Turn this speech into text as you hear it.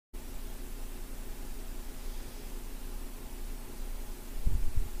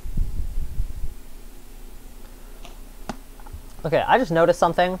Okay, I just noticed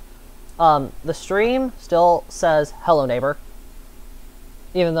something. The stream still says hello neighbor,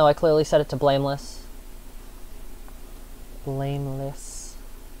 even though I clearly set it to blameless. Blameless.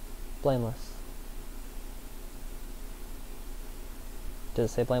 Blameless.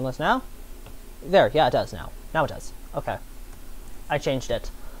 Does it say blameless now? There, yeah, it does now. Now it does. Okay. I changed it.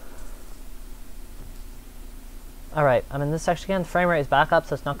 Alright, I'm in this section again. The frame rate is back up,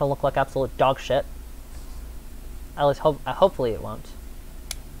 so it's not going to look like absolute dog shit. At least hopefully it won't.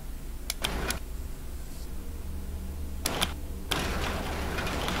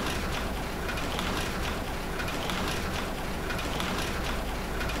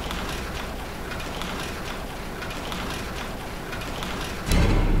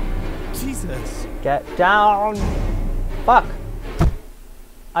 Jesus. Get down! Fuck!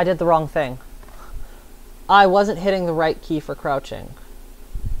 I did the wrong thing. I wasn't hitting the right key for crouching.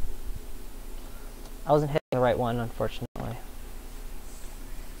 I wasn't hitting the right one, unfortunately.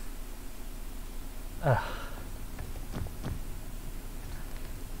 Ugh.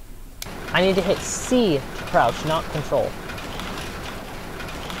 I need to hit C to crouch, not control.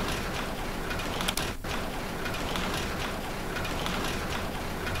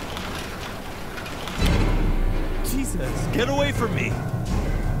 Jesus, get away from me!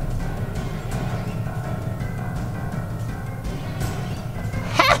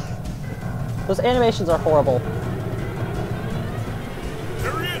 Those animations are horrible.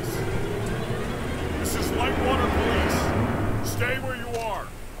 There he is! This is Lightwater Police. Stay where you are.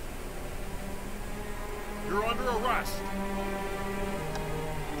 You're under arrest.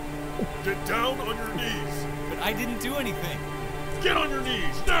 Get down on your knees. But I didn't do anything. Get on your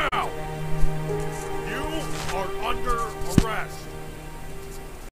knees, now! You are under arrest.